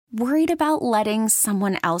Worried about letting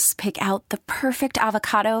someone else pick out the perfect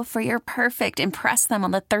avocado for your perfect impress them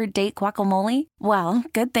on the third date guacamole? Well,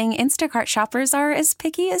 good thing Instacart shoppers are as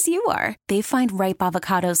picky as you are. They find ripe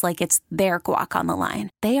avocados like it's their guac on the line.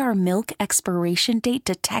 They are milk expiration date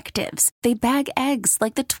detectives. They bag eggs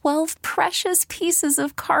like the 12 precious pieces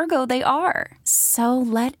of cargo they are. So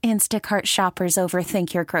let Instacart shoppers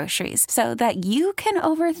overthink your groceries so that you can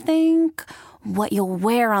overthink what you'll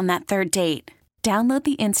wear on that third date. Download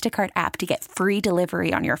the Instacart app to get free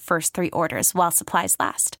delivery on your first 3 orders while supplies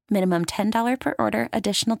last. Minimum $10 per order.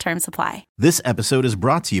 Additional terms apply. This episode is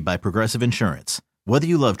brought to you by Progressive Insurance. Whether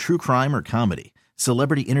you love true crime or comedy,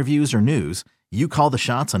 celebrity interviews or news, you call the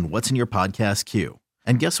shots on what's in your podcast queue.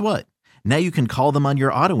 And guess what? Now you can call them on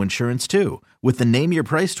your auto insurance too with the Name Your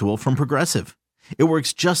Price tool from Progressive. It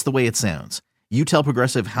works just the way it sounds. You tell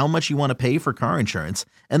Progressive how much you want to pay for car insurance,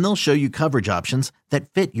 and they'll show you coverage options that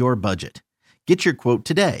fit your budget. Get your quote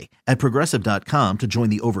today at Progressive.com to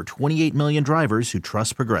join the over 28 million drivers who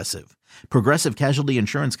trust Progressive. Progressive Casualty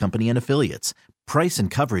Insurance Company and Affiliates. Price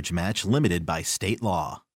and coverage match limited by state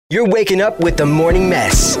law. You're waking up with the morning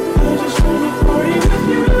mess.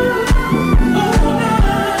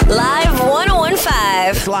 Live 101.5.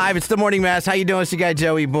 It's live. It's the morning mess. How you doing? It's your guy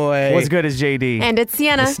Joey Boy. What's good is JD. And it's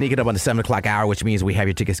Sienna. It's sneaking up on the 7 o'clock hour, which means we have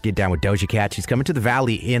your tickets. Get down with Doja Cat. She's coming to the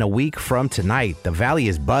Valley in a week from tonight. The Valley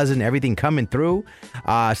is buzzing. Everything coming through.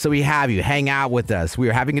 So we have you. Hang out with us. We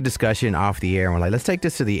were having a discussion off the air. And we're like, let's take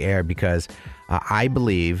this to the air because I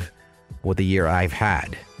believe with the year I've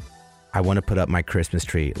had, I want to put up my Christmas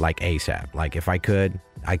tree like ASAP. Like if I could,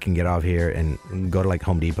 I can get off here and go to like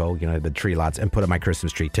Home Depot, you know, the tree lots, and put up my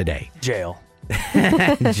Christmas tree today. Jail.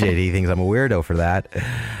 JD thinks I'm a weirdo for that.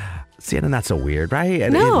 Sienna, not so weird,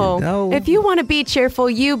 right? No. If you want to be cheerful,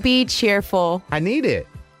 you be cheerful. I need it.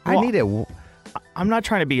 Well, I need it. I'm not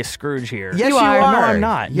trying to be a Scrooge here. Yes, you are. No, I'm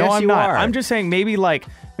not. Yes, no, I'm you not. are. I'm just saying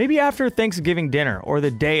maybe after Thanksgiving dinner or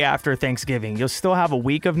the day after Thanksgiving, you'll still have a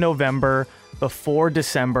week of November before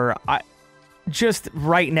December. Just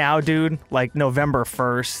right now, dude, like November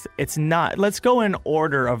 1st, it's not. Let's go in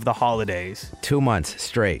order of the holidays. 2 months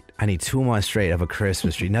straight. I need 2 months straight of a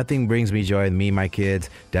Christmas tree. Nothing brings me joy than me and my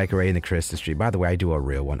kids decorating the Christmas tree. By the way, I do a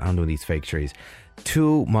real one. I don't do these fake trees.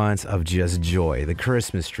 2 months of just joy. The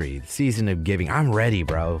Christmas tree, the season of giving. I'm ready,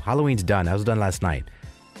 bro. Halloween's done. That was done last night.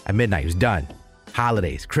 At midnight, it was done.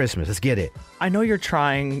 Holidays, Christmas, let's get it. I know you're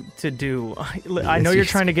trying to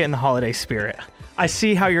get in the holiday spirit. I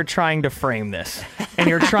see how you're trying to frame this, and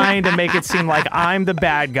you're trying to make it seem like I'm the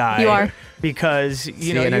bad guy. You are. Because,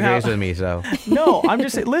 you know, Sienna you agrees have... with me, so. No, I'm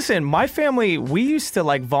just saying, listen, my family, we used to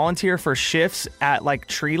like volunteer for shifts at like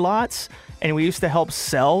tree lots, and we used to help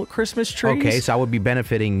sell Christmas trees. Okay, so I would be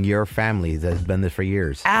benefiting your family that's been there for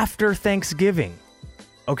years. After Thanksgiving.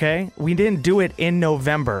 Okay, we didn't do it in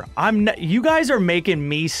November. You guys are making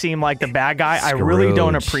me seem like the bad guy. I really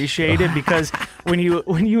don't appreciate it because when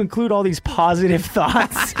you include all these positive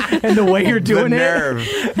thoughts and the way you're doing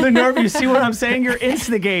the nerve. You see what I'm saying? You're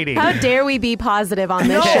instigating. How dare we be positive on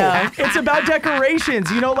this show? It's about decorations.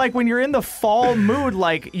 You know, like when you're in the fall mood,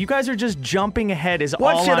 like you guys are just jumping ahead.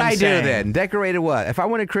 What should I saying. do then? Decorate it what? If I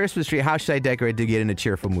want a Christmas tree, how should I decorate to get in a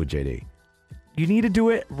cheerful mood, JD? You need to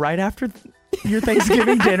do it right after your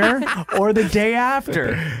Thanksgiving dinner or the day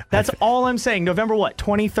after. That's all I'm saying. November what?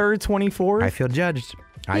 23rd, 24th? I feel judged.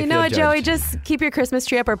 You know what, Joey? Just keep your Christmas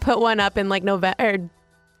tree up or put one up in like November or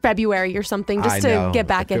February or something just to get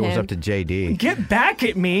back at him. It was up to JD. Get back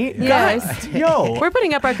at me? Yes. Yo. We're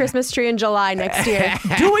putting up our Christmas tree in July next year.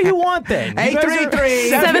 Do what you want then.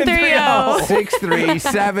 833-730.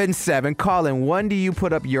 6377. Colin, when do you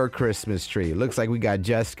put up your Christmas tree? Looks like we got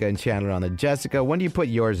Jessica and Chandler on the. Jessica, when do you put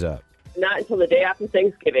yours up? Not until the day after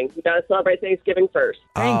Thanksgiving. You got to celebrate Thanksgiving first.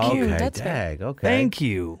 Thank you. Okay, That's fair. okay. Thank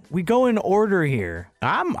you. We go in order here.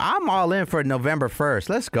 I'm all in for November 1st.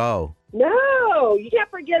 Let's go. No, you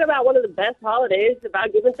can't forget about one of the best holidays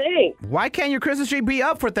about giving thanks. Why can't your Christmas tree be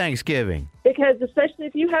up for Thanksgiving? Because especially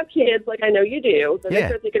if you have kids, like I know you do, then they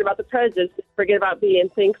start thinking about the presents, forget about being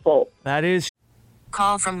thankful. That is.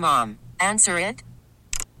 Call from mom. Answer it.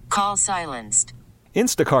 Call silenced.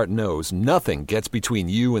 Instacart knows nothing gets between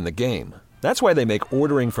you and the game. That's why they make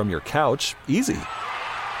ordering from your couch easy.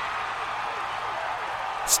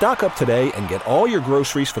 Stock up today and get all your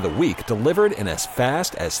groceries for the week delivered in as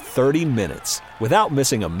fast as 30 minutes without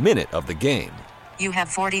missing a minute of the game. You have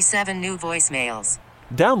 47 new voicemails.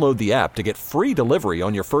 Download the app to get free delivery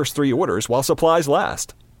on your first 3 orders while supplies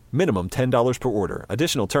last. Minimum $10 per order.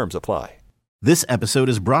 Additional terms apply. This episode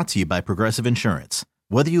is brought to you by Progressive Insurance.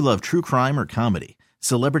 Whether you love true crime or comedy,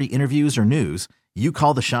 celebrity interviews or news, you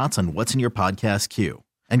call the shots on what's in your podcast queue.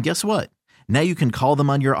 And guess what? Now you can call them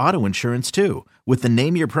on your auto insurance too with the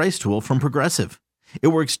Name Your Price tool from Progressive. It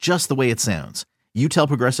works just the way it sounds. You tell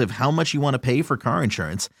Progressive how much you want to pay for car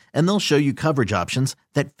insurance, and they'll show you coverage options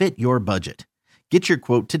that fit your budget. Get your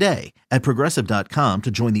quote today at Progressive.com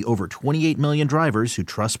to join the over 28 million drivers who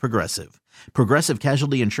trust Progressive. Progressive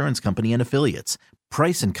Casualty Insurance Company and Affiliates.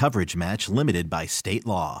 Price and coverage match limited by state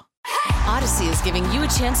law. Odyssey is giving you a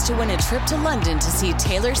chance to win a trip to London to see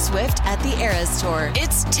Taylor Swift at the Eras Tour.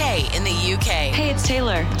 It's Tay in the UK. Hey, it's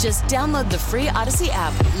Taylor. Just download the free Odyssey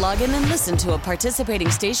app, log in and listen to a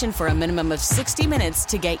participating station for a minimum of 60 minutes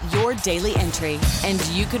to get your daily entry. And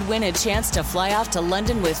you could win a chance to fly off to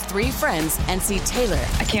London with 3 friends and see Taylor.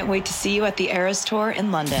 I can't wait to see you at the Eras Tour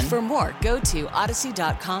in London. For more, go to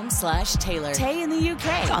odyssey.com/Taylor. Tay in the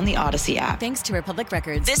UK. It's on the Odyssey app. Thanks to Republic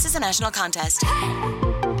Records. This is a national contest.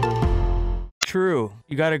 True.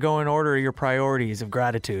 You got to go in order of your priorities of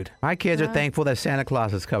gratitude. My kids are thankful that Santa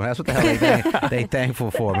Claus is coming. That's what the hell they thankful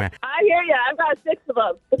for, man. I hear you. I've got 6 of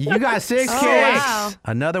them. You got 6 kids. Wow.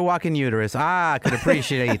 Another walking uterus. I could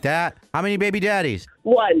appreciate that. How many baby daddies?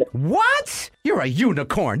 1. What? You're a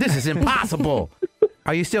unicorn. This is impossible.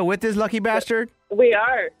 Are you still with this lucky bastard? We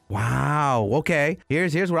are. Wow. Okay.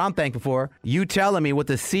 Here's what I'm thankful for. You telling me what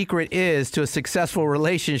the secret is to a successful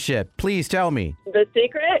relationship. Please tell me. The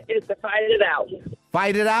secret is to fight it out.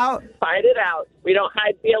 Fight it out? Fight it out. We don't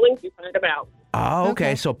hide feelings. We fight them out. Oh,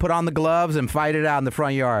 okay. So put on the gloves and fight it out in the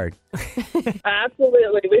front yard.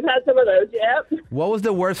 Absolutely. We've had some of those, yep. What was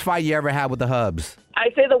the worst fight you ever had with the hubs?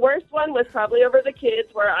 I'd say the worst one was probably over the kids,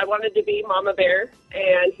 where I wanted to be Mama Bear,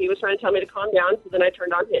 and he was trying to tell me to calm down, so then I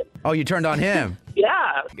turned on him. Oh, you turned on him?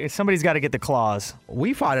 Yeah. Somebody's got to get the claws.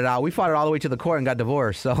 We fought it out. We fought it all the way to the court and got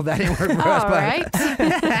divorced, so that didn't work for us. All right.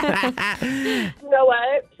 You know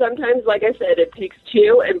what? Sometimes, like I said, it takes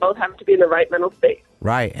 2, and both have to be in the right mental state.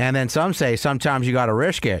 Right. And then some say sometimes you got to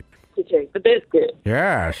risk it. To take the biscuit.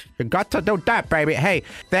 Yes. You got to do that, baby. Hey,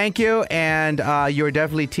 thank you. And you're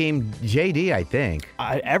definitely Team JD, I think.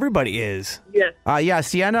 Everybody is. Yes. Yeah,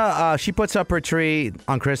 Sienna, she puts up her tree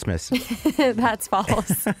on Christmas. That's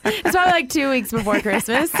false. It's probably like 2 weeks before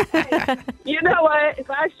Christmas. You know what?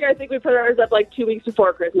 Last year, I think we put ours up like 2 weeks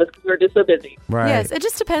before Christmas because we were just so busy. Right. Yes, it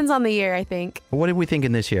just depends on the year, I think. What are we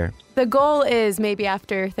thinking this year? The goal is maybe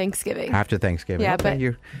after Thanksgiving. After Thanksgiving. Yeah, okay, but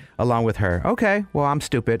you're along with her. Okay, well, I'm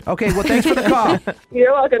stupid. Okay, well, thanks for the call.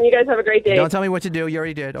 You're welcome. You guys have a great day. Don't tell me what to do. You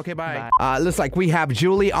already did. Okay, bye. Looks like we have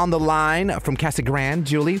Julie on the line from Casa Grande.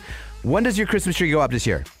 Julie, when does your Christmas tree go up this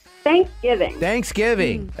year? Thanksgiving.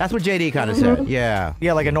 Thanksgiving. That's what JD kind of said. Yeah.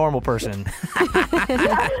 Yeah, like a normal person.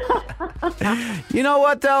 You know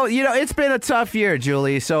what, though? It's been a tough year,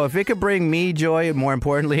 Julie. So if it could bring me joy, more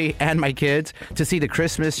importantly, and my kids to see the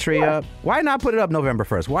Christmas tree up, why not put it up November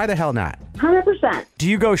 1st? Why the hell not? 100%. Do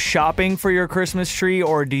you go shopping for your Christmas tree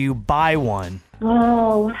or do you buy one?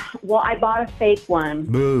 Oh, well, I bought a fake one.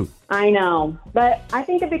 Boo. I know, but I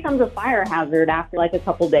think it becomes a fire hazard after like a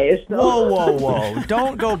couple days. So. Whoa.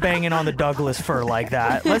 Don't go banging on the Douglas fir like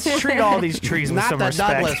that. Let's treat all these trees with some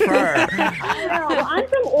respect. Not the Douglas fir. Well, I'm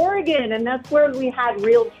from Oregon, and that's where we had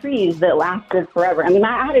real trees that lasted forever. I mean,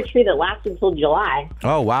 I had a tree that lasted until July.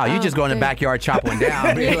 Oh, wow. You just go in the backyard, chop one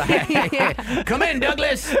down. Be like, come in,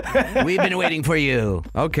 Douglas. We've been waiting for you.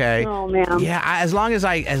 Okay. Oh, man. Yeah, as long as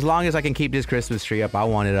I can keep this Christmas tree up, I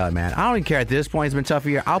want it up, man. I don't even care at this point. It's been tough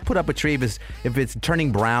a year. I'll put up a tree if it's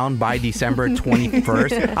turning brown by December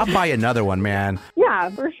 21st. I'll buy another one, man.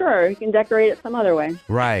 Yeah, for sure. You can decorate it some other way.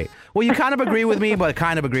 Right. Well, you kind of agree with me, but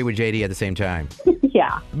kind of agree with JD at the same time.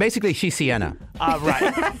 Yeah. Basically, she's Sienna.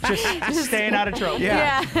 Right. Just staying out of trouble.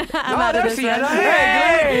 Yeah. I'm out of this Sienna. one.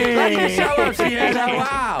 Hey, let's just shut up, Sienna.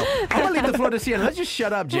 Wow. I'm going to leave the floor to Sienna. Let's just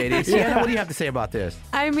shut up, JD. Sienna, what do you have to say about this?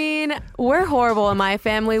 I mean, we're horrible in my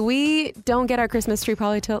family. We don't get our Christmas tree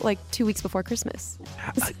probably till like 2 weeks before Christmas.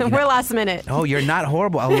 So we're last minute. Oh, you're not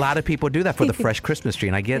horrible. A lot of people do that for the fresh Christmas tree,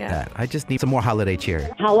 and I get that. I just need some more holiday cheer.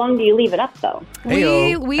 How long do you leave it up, though?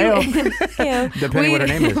 Depending what her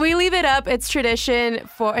name is. We leave it up. It's tradition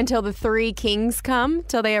for until the 3 kings come,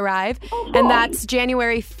 till they arrive. And that's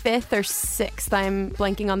January 5th or 6th. I'm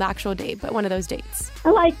blanking on the actual date, but one of those dates.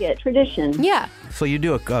 I like it. Tradition. Yeah. So you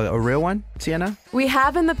do a real one, Sienna? We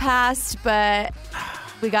have in the past, but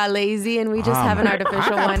we got lazy and we just have an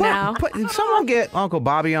artificial one now. Someone get Uncle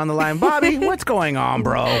Bobby on the line. Bobby, what's going on,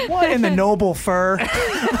 bro? What in the noble fur?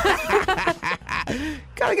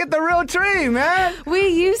 Gotta get the real tree, man. We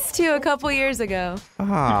used to a couple years ago.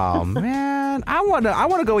 Oh man, I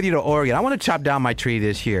wanna go with you to Oregon. I want to chop down my tree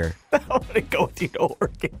this year. I want to go with you to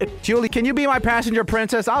Oregon. Julie, can you be my passenger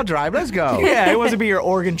princess? I'll drive. Let's go. Yeah, I want to be your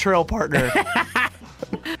Oregon Trail partner.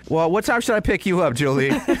 Well, what time should I pick you up, Julie?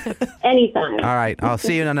 Anytime. All right, I'll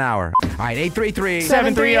see you in an hour. All right,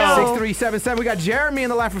 833-730-6377. We got Jeremy in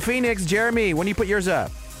the line from Phoenix. Jeremy, when do you put yours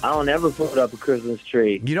up? I don't ever put up a Christmas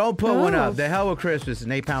tree. You don't put one up. The hell with Christmas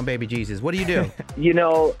and 8-pound baby Jesus. What do you do?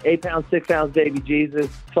 8 pounds, 6 pounds baby Jesus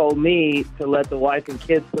told me to let the wife and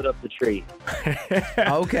kids put up the tree.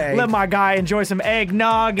 Okay. Let my guy enjoy some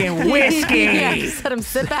eggnog and whiskey. Yeah, just let him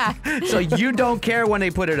sit back. So you don't care when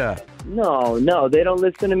they put it up? No, they don't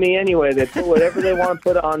listen to me anyway. They put whatever they want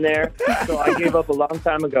to put on there. So I gave up a long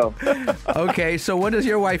time ago. Okay, so when does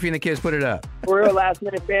your wifey and the kids put it up? We're a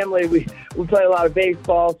last-minute family. We play a lot of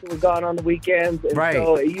baseball, so we're gone on the weekends. And right.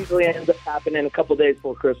 So it usually ends up happening a couple days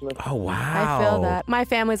before Christmas. Oh, wow. I feel that. My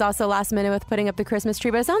family's also last minute with putting up the Christmas tree,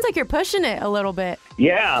 but it sounds like you're pushing it a little bit.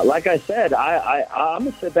 Yeah, like I said, I'm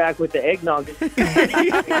going to sit back with the eggnog.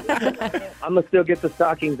 I'm going to still get the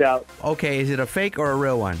stockings out. Okay, is it a fake or a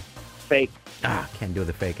real one? Fake. Can't do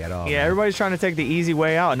the fake at all. Yeah, man. everybody's trying to take the easy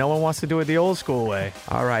way out. No one wants to do it the old school way.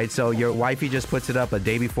 All right, so your wifey just puts it up a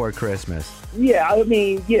day before Christmas. Yeah, I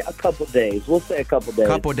mean, a couple days. We'll say a couple days.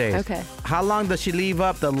 Couple days. Okay. How long does she leave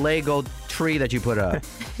up the Lego tree that you put up?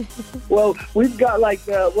 Well, we've got like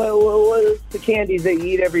what is the candies that you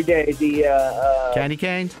eat every day? The candy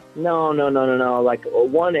canes? No. Like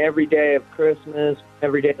one every day of Christmas,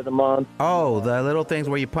 every day of the month. Oh, the little things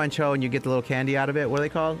where you punch hole and you get the little candy out of it. What are they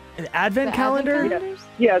called? An advent calendar?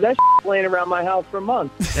 Yeah, that's laying around my house for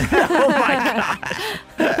months. Oh my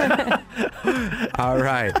God. All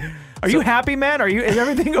right. Are you happy, man? Is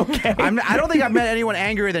everything okay? I don't think I've met anyone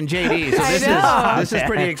angrier than JD, so this is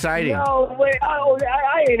pretty exciting. No, wait,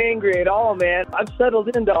 I ain't angry at all, man. I've settled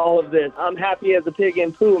into all of this. I'm happy as a pig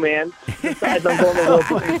in poo, man. Besides, I'm going to World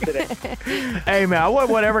Police today. Hey, man, I want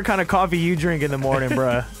whatever kind of coffee you drink in the morning,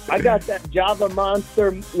 bruh. I got that Java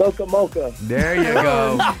Monster Loca Mocha. There you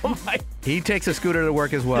go. He takes a scooter to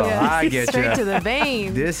work as well. Yeah, I get you. straight to the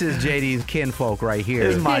vein. This is JD's kinfolk right here.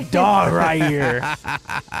 This is my dog right here.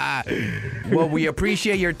 Well, we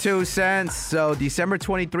appreciate your 2 cents. So December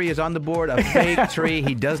 23 is on the board, a fake tree.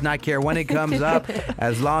 He does not care when it comes up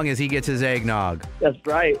as long as he gets his eggnog. That's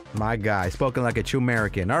right. My guy, spoken like a true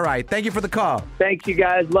American. All right, thank you for the call. Thanks, you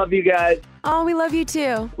guys. Love you guys. Oh, we love you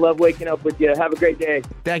too. Love waking up with you. Have a great day.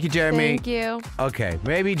 Thank you, Jeremy. Thank you. Okay,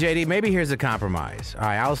 maybe, JD, here's a compromise. All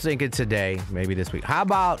right, I was thinking today, maybe this week. How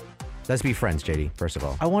about let's be friends, JD, first of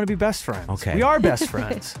all. I want to be best friends. Okay. We are best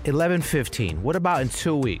friends. 11:15. What about in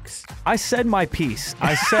 2 weeks? I said my piece.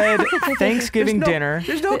 I said Thanksgiving dinner.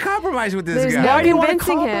 There's no compromise with this There's guy. no Why do you want to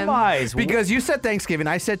convincing him. compromise? Because you said Thanksgiving,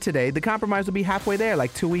 I said today. The compromise will be halfway there,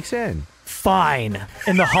 like 2 weeks in. Fine.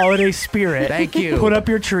 In the holiday spirit. Thank you. Put up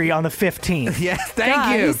your tree on the 15th. Yes, thank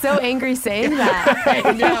God, you. He's so angry saying that.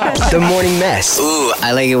 I know. The Morning Mess. Ooh,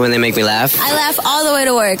 I like it when they make me laugh. I laugh all the way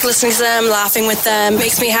to work. Listening to them, laughing with them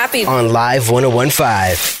makes me happy. On Live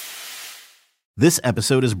 101.5. This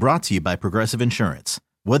episode is brought to you by Progressive Insurance.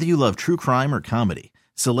 Whether you love true crime or comedy,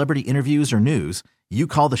 celebrity interviews or news, you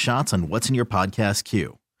call the shots on what's in your podcast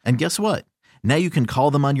queue. And guess what? Now you can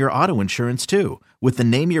call them on your auto insurance too with the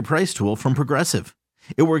Name Your Price tool from Progressive.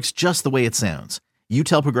 It works just the way it sounds. You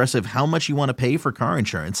tell Progressive how much you want to pay for car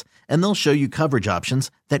insurance, and they'll show you coverage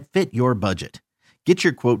options that fit your budget. Get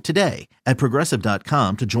your quote today at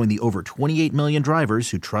Progressive.com to join the over 28 million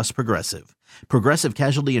drivers who trust Progressive. Progressive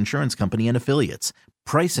Casualty Insurance Company and Affiliates.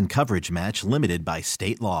 Price and coverage match limited by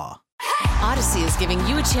state law. Odyssey is giving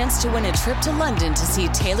you a chance to win a trip to London to see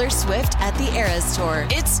Taylor Swift at the Eras Tour.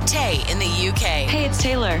 It's Tay in the UK. Hey, it's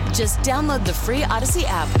Taylor. Just download the free Odyssey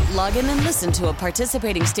app, log in and listen to a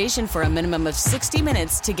participating station for a minimum of 60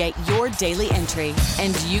 minutes to get your daily entry.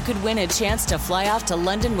 And you could win a chance to fly off to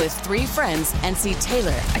London with 3 friends and see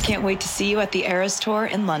Taylor. I can't wait to see you at the Eras Tour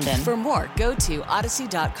in London. For more, go to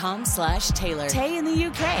odyssey.com/Taylor. Tay in the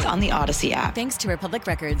UK. It's on the Odyssey app. Thanks to Republic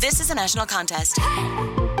Records. This is a national contest.